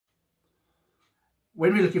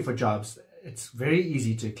when we're looking for jobs, it's very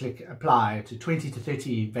easy to click apply to 20 to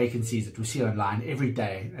 30 vacancies that we see online every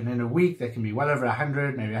day. And in a week, there can be well over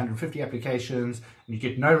 100, maybe 150 applications, and you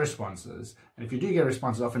get no responses. And if you do get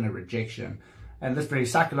responses, often a rejection. And this very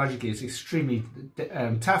psychologically is extremely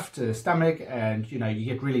tough to stomach, and you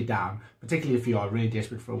get really down, particularly if you are really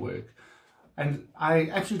desperate for work. And I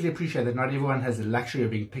absolutely appreciate that not everyone has the luxury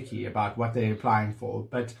of being picky about what they're applying for,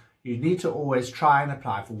 but you need to always try and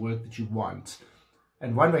apply for work that you want.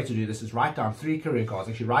 And one way to do this is write down 3 career goals.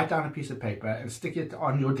 Actually write down a piece of paper and stick it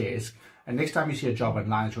on your desk. And next time you see a job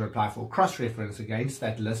online that you apply for, cross-reference against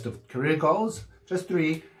that list of career goals, just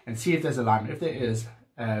 3, and see if there's alignment. If there is,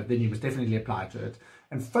 then you must definitely apply to it.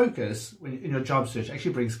 And focus in your job search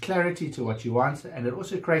actually brings clarity to what you want, and it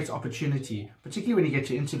also creates opportunity, particularly when you get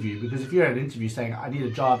to interview. Because if you're at an interview saying, I need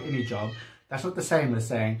a job, any job, that's not the same as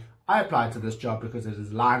saying, I applied to this job because it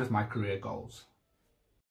is aligned with my career goals.